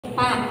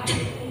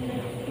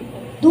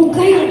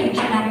dugay na din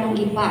siya na akong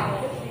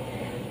gipack.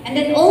 And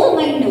then all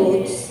my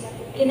notes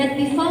cannot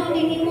be found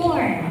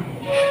anymore.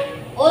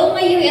 All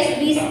my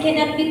USBs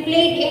cannot be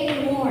played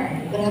anymore.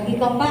 Grabe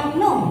ka pack,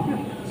 no?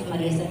 Mas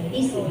maliit sa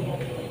PC.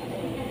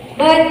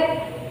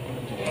 But,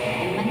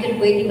 naman yun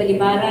pwede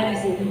balibaran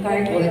sa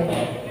cardboard.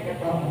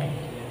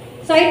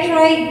 So I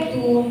tried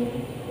to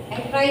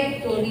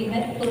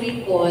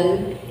recall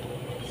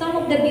some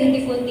of the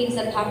beautiful things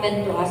that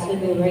happened to us when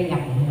we were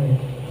younger.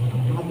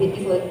 Mga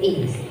beautiful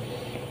things.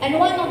 And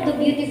one of the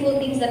beautiful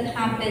things that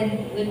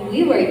happened when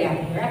we were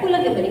younger, ako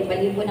lang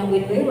balik-balik ko ng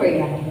when we were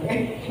younger,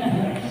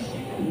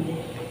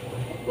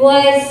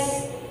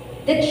 was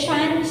the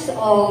chance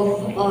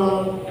of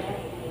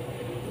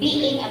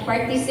being a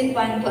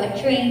participant to a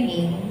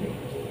training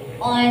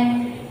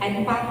on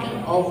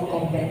unpacking of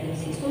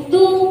competencies.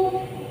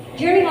 Although,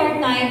 during our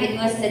time, it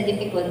was a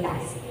difficult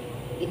task.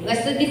 It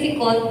was so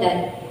difficult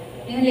that,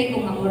 yung like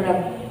kung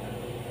amurab,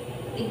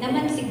 hindi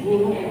naman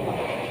siguro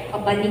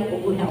kabalik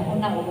ko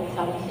una-una o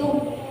sa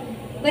ito.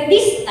 But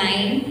this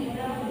time,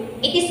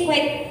 it is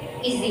quite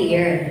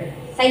easier.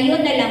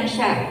 Sa'yo na lang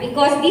siya.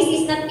 Because this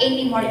is not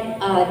anymore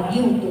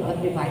new to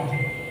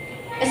everybody.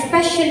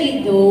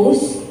 Especially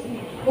those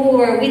who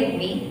were with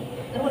me.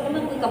 Pero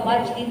naman ko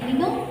kabadge din,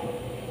 no?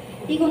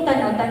 Hindi ko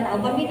tanaw-tanaw.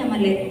 Kami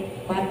naman like,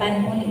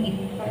 batan mo ng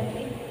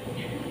incarnate.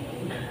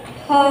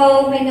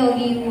 How many of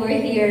you were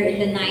here in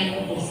the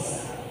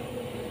 90s?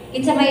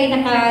 It's a may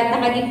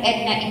naka-dip-ed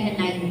na in the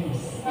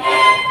 90s.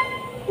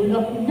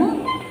 Ulok na.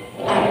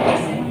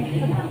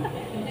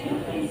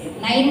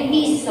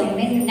 90s, so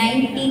 90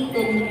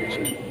 to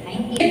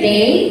 90.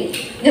 Today,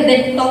 we've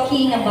been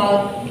talking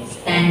about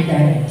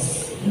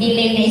standards.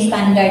 Hindi na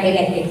standard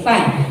electric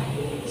fan.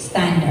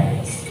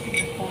 Standards.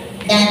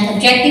 Then,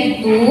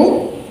 objective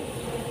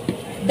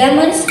 2,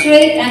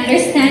 demonstrate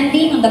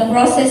understanding on the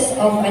process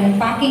of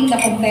unpacking the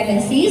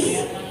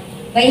competencies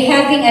by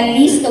having a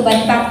list of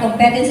unpacked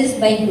competencies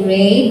by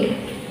grade,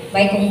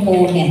 by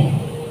component.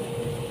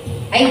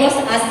 I was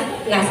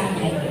asked last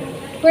night,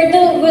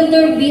 will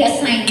there be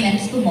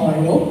assignments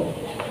tomorrow?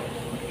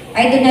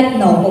 I do not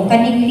know kung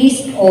kaning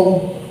list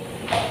of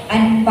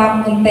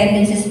unpacked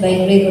competencies by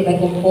grade or by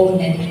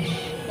component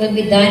will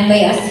be done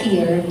by us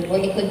here, or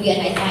it could be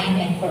an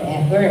assignment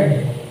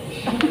forever.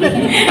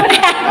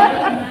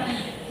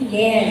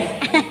 Yes.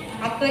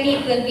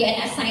 Actually, it will be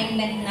an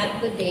assignment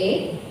not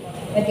today,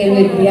 but it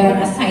will be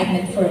an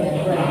assignment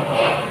forever.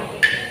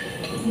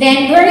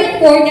 Then, very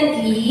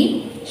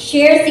importantly,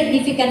 share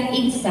significant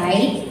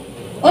insight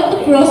on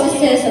the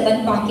processes of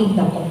unpacking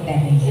the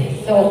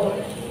competencies. So,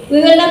 we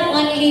will not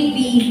only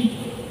be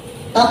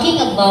talking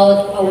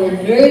about our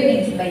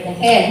learnings by the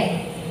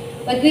head,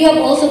 but we have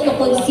also to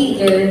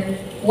consider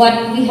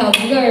what we have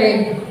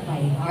learned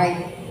by heart.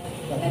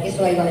 So, that is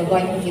why we are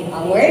going to give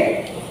our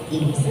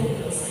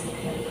insights.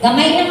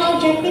 Gamay ng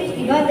objectives,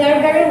 di ba? They are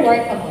very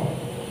workable.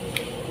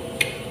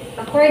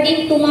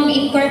 According to Ma'am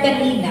Inkar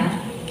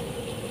kanina,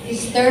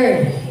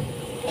 sister,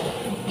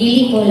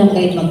 dili ko lang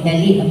kayo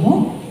magdali,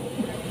 mo?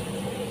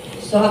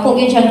 So ako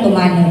yun siyang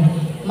tumanong,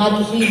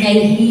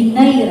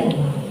 maghinay-hinay rin.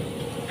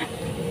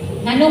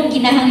 Nanong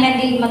kinahanglan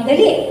din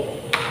magdali?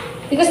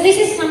 Because this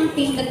is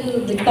something that we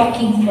will be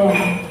talking from.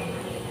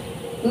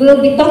 We will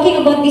be talking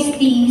about these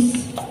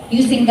things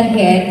using the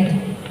head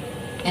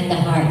and the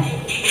heart.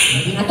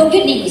 Ato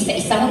yun din,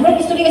 isa-isa.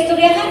 Huwag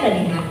istorya-istoryahan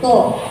rin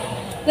ato.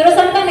 Pero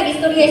sometimes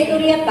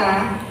nag-istorya-istorya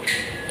ta,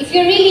 if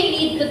you really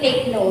need to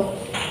take notes,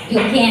 you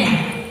can.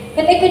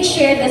 But I could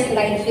share the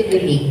slides with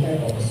you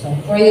later also,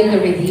 for you to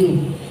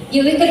review.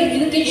 We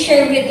can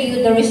share with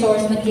you the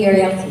resource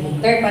materials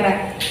later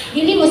para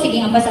hindi mo sige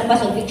nga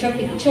basa-basa o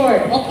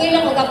picture-picture. Okay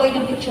lang kung ako'y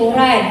ng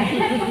picturean.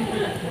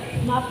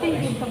 Mapil,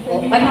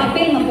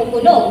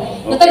 mapupunog.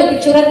 Matalo,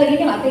 picturean ka rin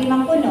yung apil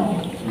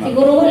mapuno.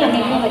 Siguro lang,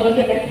 hindi mo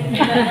mag-ulit.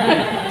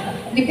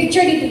 May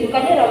picture dito yung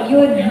kanila,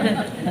 yun.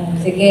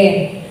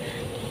 Sige.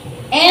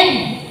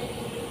 And,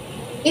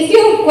 if you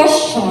have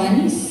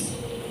questions,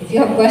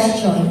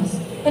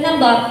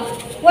 ba,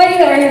 while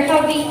you are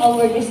having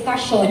our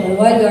discussion or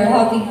while you are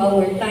having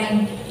our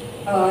time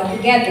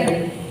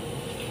together,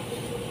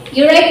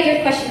 you write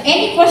your question,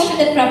 any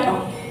question that comes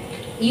up,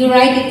 you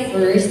write it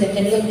first and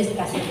then we'll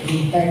discuss it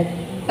later.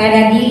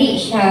 Para dili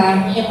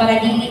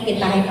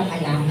titahin ang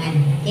alaman.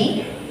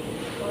 Okay?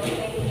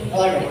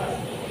 Alright.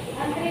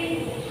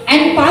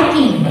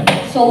 Unpacking.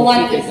 So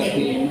what is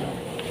it?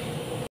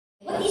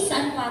 What is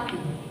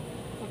unpacking?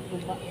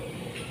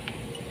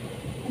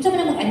 Ano sa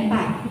mga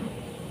mag-unpack?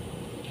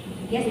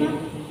 Yes, ma'am?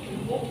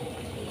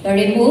 To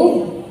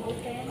remove?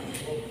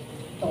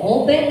 To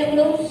open the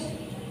close?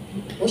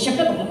 O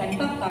syempre, pag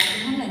mag-unpack ka,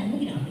 ano mo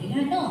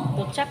ginagawa, no?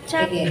 To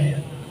chop-chop.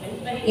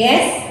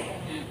 Yes?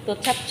 To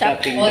chop-chop.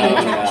 O, to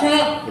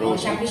chop-chop. O,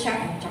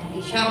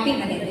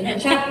 shopping, then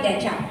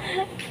chop.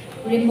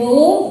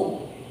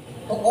 Remove.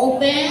 To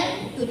open.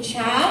 To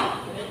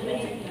chop.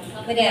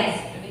 What else?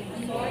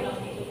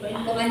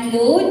 To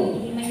unload.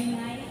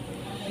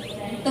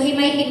 To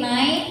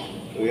himay-himay.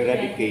 To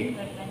eradicate.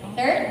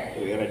 Sir?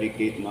 To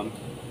eradicate, ma'am.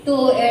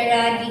 To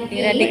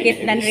eradicate. Eradicate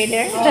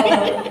non-readers.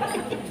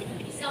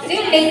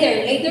 Still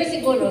later. Later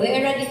siguro.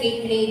 We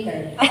eradicate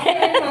later. After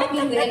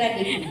unpacking, we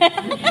eradicate.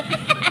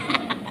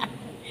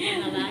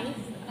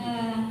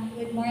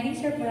 Good morning,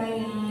 Sir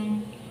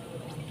Brian.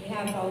 We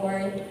have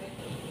our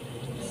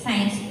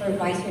science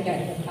supervisor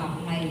that will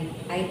come, my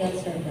idol,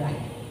 Sir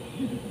Brian.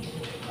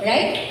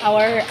 Right?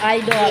 Our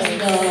idol.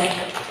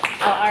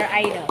 Our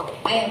idol.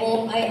 I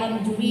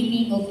am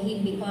dreaming of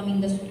him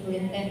becoming the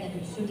superintendent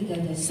of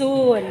Surigao.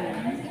 Soon.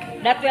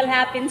 That will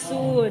happen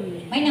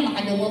soon. May na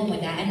makadungog mo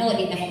na. Ano,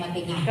 di na mo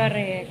matingan.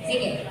 Correct.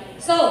 Sige.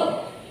 So,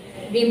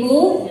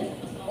 remove,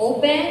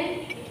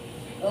 open,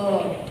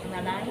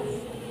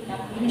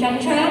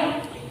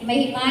 chop,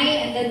 himay-himay,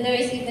 and then there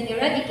is even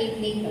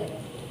eradicate later.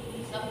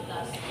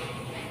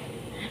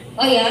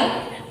 Oh,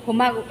 yeah?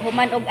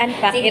 Human og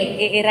unpack,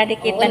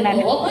 i-eradicate na na.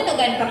 Oo,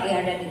 unpack,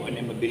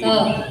 i-eradicate.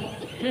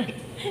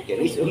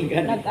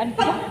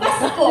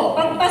 So,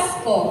 pag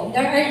Pasko,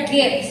 there are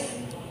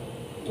gifts.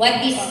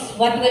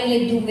 What will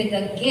you do with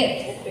the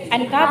gifts?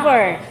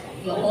 Uncover.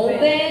 You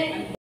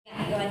open,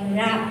 you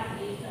unwrap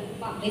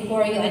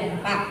before you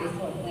unpack.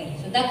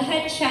 So,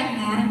 daghan siya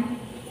nga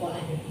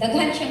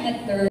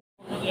third.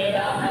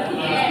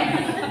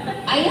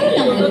 Ayaw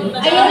lang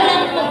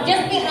po.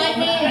 Just be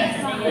honest.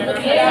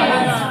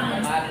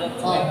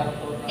 Oh,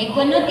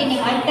 ikunot,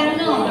 iniantang,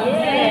 no?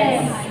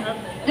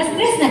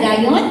 Na-stress na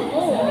dayon?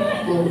 Oo.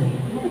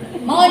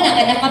 Mao na,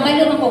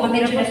 nakabalo man ko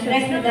kami rin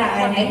na-stress na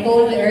daan. I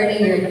told you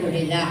earlier to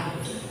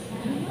relax.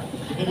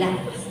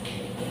 Relax.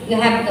 You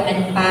have to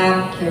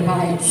unpack your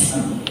hearts.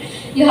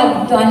 You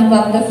have to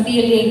unpack the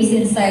feelings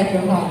inside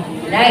your heart.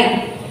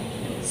 Right?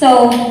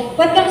 So,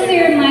 what comes to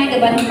your mind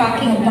about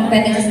unpacking of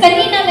competencies?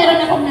 Kanina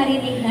meron akong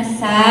narinig na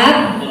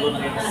subtask.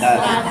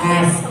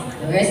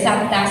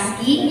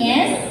 Subtasking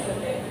is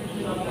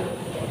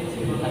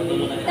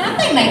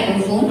Tatay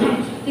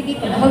microphone. Hindi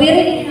ko na.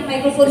 Hawirin din ang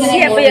microphone na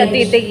siya pa yung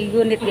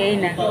titigunit ngayon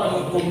na.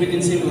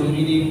 Competency mo,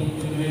 meaning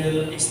you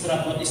will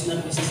extract what is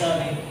not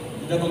necessary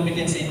to the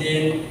competency,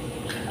 then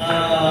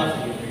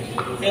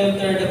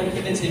filter the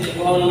competency,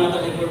 kung lang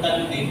natin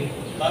importante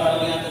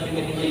para lang natin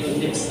pinag-ibig yung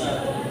next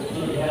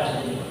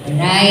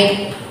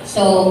Right.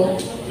 So,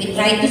 we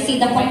try to see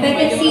the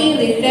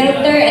competency, we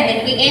filter, and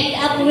then we end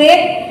up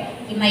with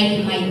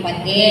himay-himay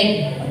pa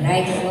din.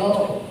 Alright,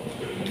 so,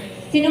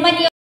 sino man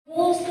yung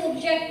most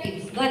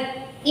objectives, but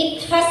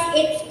it has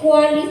its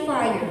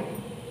qualifier.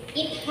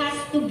 It has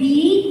to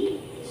be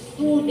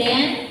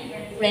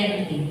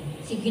student-friendly.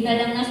 Sige na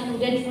lang na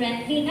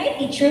student-friendly, na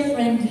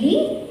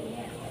teacher-friendly.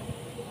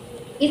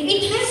 If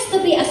it has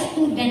to be a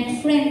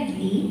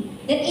student-friendly,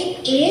 then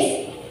it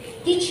is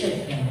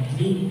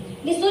teacher-friendly.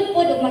 Lisod po,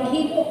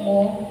 maghimo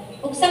mo,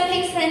 of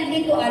something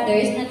friendly to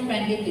others, not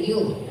friendly to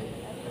you.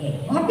 Okay,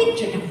 mga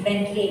picture ng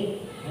friendly.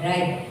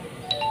 Right?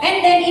 And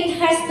then it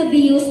has to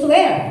be used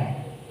where?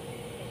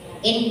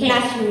 In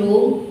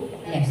classroom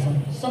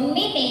lesson. So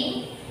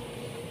meaning,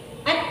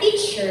 a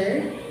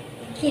teacher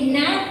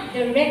cannot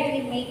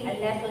directly make a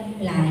lesson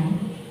plan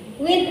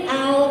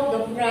without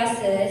the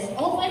process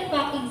of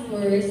unpacking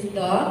first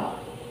the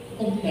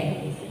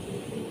competencies.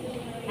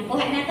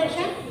 Nakuha nato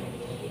siya?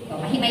 So,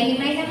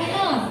 mahimay-himay naman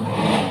nun.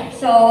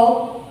 So,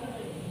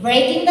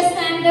 breaking the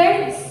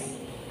standards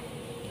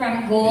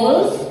from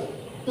goals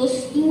to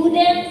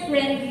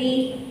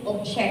student-friendly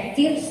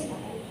objectives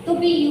to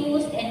be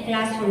used in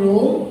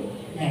classroom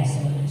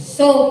lessons.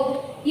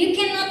 So, you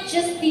cannot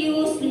just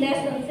use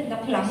lessons in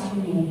the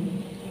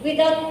classroom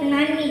without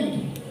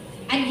planning.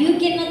 And you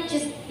cannot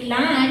just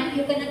plan,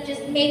 you cannot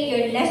just make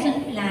your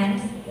lesson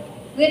plans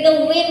with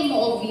a whim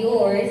of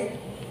yours,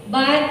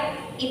 but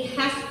it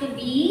has to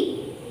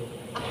be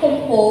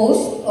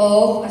composed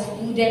of a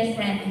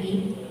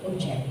student-friendly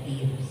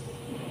objectives.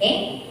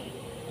 Okay?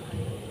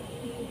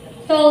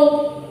 So,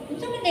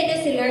 some of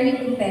the learning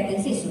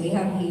competencies we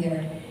have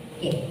here.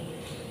 Okay.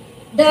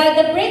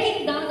 The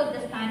breaking down of the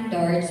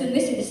standards, so we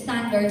see the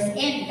standards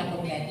and the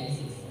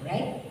competencies,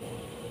 right?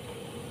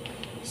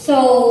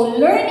 So,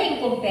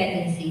 learning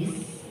competencies,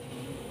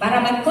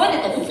 para mag-call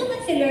ito, kung saan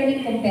si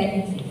learning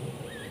competencies?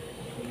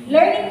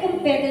 Learning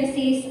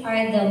competencies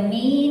are the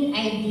main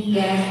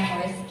ideas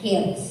or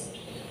skills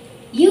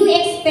you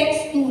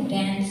expect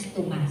students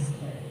to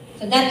master.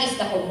 So that is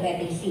the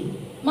competency.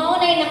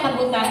 Maunay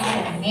nakabutang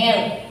sa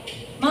MEL.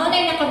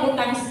 Maunay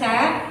nakabutang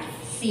sa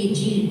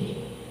CG.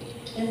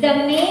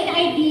 The main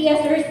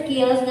ideas or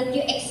skills that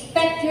you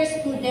expect your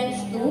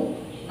students to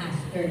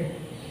master.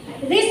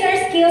 These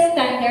are skill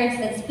standards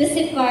that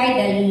specify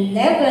the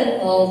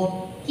level of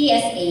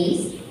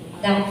TSAs,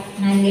 the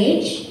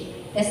knowledge,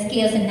 the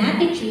skills and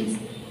attitudes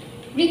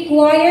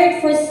required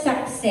for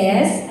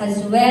success,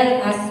 as well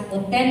as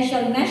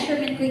potential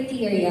measurement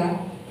criteria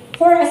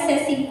for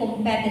assessing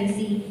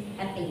competency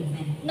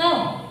attainment.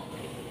 Now,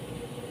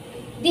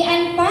 the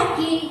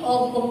unpacking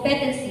of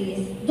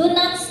competencies do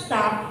not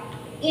stop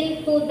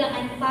into the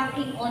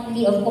unpacking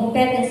only of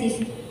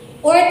competencies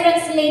or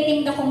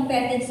translating the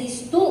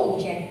competencies to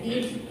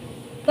objectives,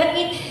 but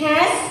it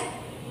has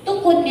to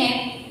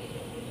connect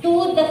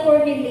to the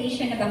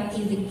formulation of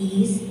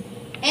activities,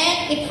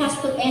 and it has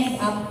to end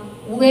up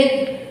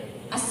with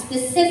a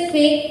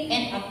specific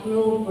and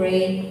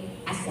appropriate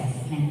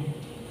assessment.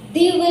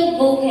 They will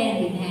go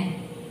hand in hand.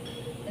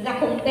 The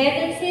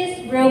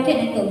competencies broken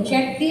into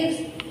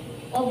objectives,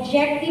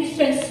 objectives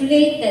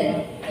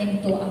translated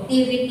into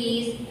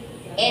activities,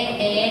 and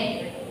then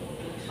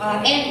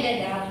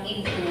ended up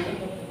into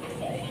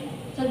assessment.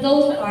 So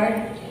those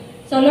are,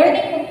 so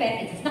learning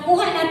competencies.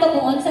 Nakuha nato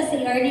kung unsa si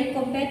learning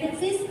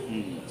competencies.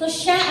 So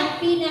siya ang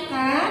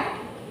pinaka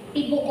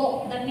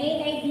tibuok, the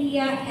main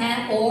idea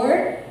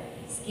or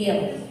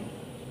skills.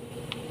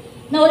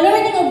 Now,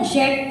 learning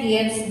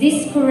objectives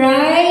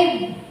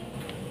describe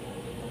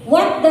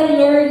what the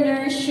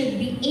learner should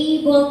be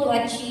able to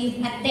achieve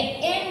at the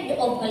end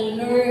of a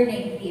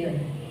learning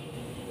period.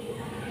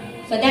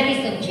 So that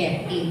is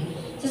objective.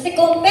 So sa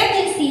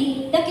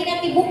competency, na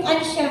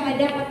kinatibukan siya nga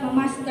dapat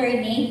ma-master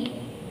ni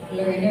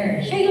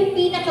learner. Siya yung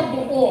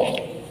pinakabuo.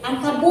 Ang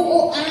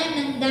kabuuan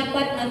ng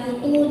dapat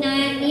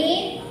natutunan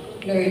ni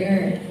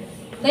learner.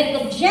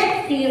 But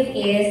objective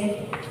is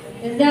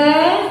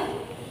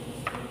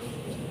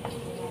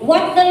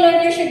what the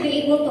learner should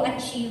be able to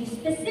achieve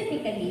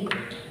specifically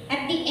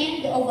at the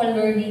end of a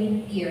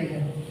learning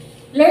period.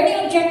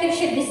 Learning objectives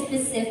should be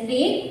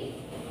specific,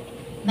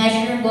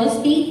 measurable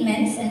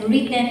statements, and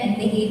written and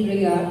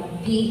behavioral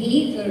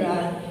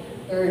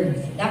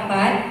terms.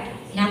 Dapat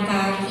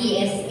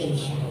naka-PSA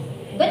siya.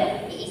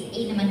 But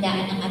PSA naman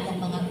daan ang atong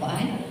mga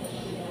kuan.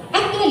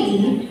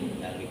 Actually,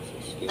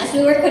 as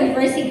we were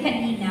conversing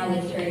kanina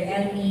with Sir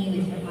Elmi,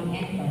 with Sir Ma'am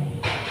Anton,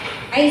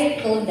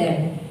 I told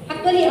them,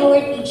 actually our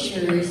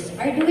teachers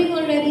are doing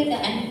already the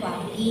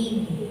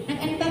unpacking.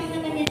 Nag-unpack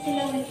naman yan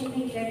sila when they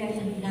make their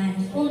lesson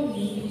plans.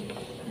 Only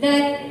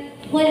that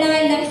wala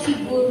lang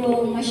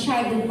siguro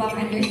masyado pang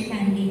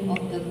understanding of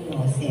the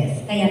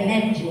process. Kaya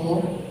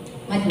medyo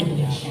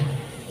madumi siya.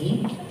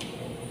 Okay?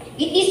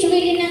 It is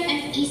really not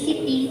an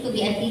easy thing to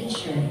be a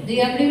teacher. Do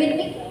you agree with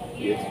me?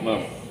 Yes,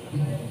 ma'am.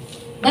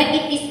 But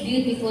it is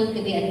beautiful to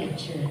be a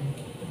teacher.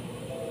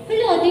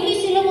 Hello, dili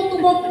sila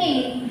motubog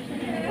ni.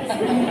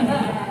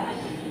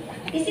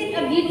 Is it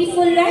a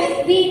beautiful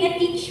life being a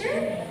teacher?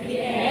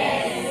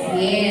 Yes.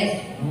 Yes.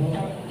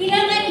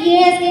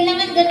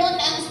 Kailangan ganun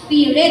ang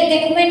spirit.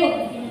 Kaya kung may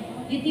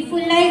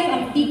beautiful life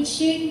ang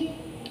teaching,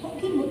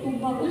 okay,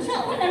 motubog.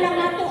 Unsa ko na lang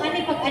ato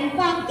ani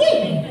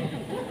pag-unpacking.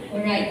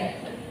 Alright.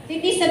 So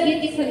it is a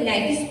beautiful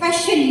life,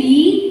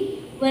 especially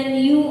when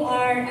you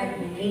are a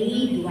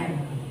grade 1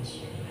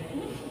 teacher.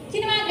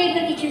 Sino mga grade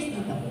 1 teachers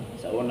dito?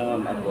 Sa una,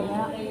 ma'am, ako.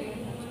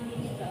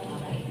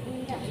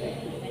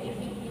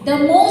 The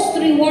most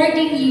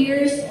rewarding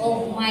years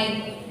of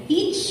my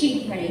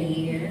teaching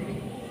career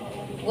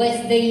was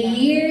the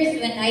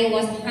years when I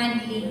was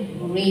handling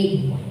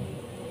grade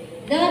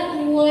 1.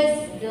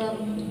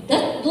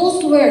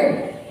 Those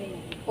were,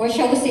 or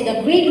shall we say,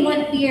 the grade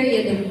 1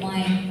 period of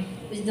mine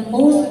was the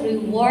most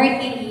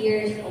rewarding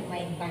years of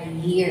my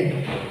career.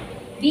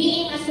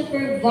 Being a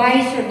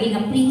supervisor, being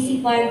a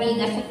principal,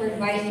 being a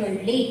supervisor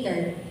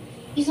later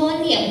is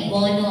only a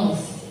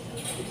bonus.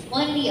 It's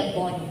only a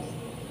bonus.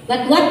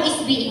 But what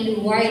is being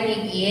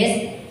rewarding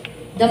is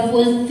the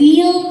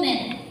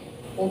fulfillment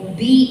of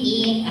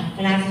being a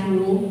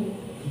classroom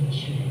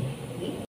teacher.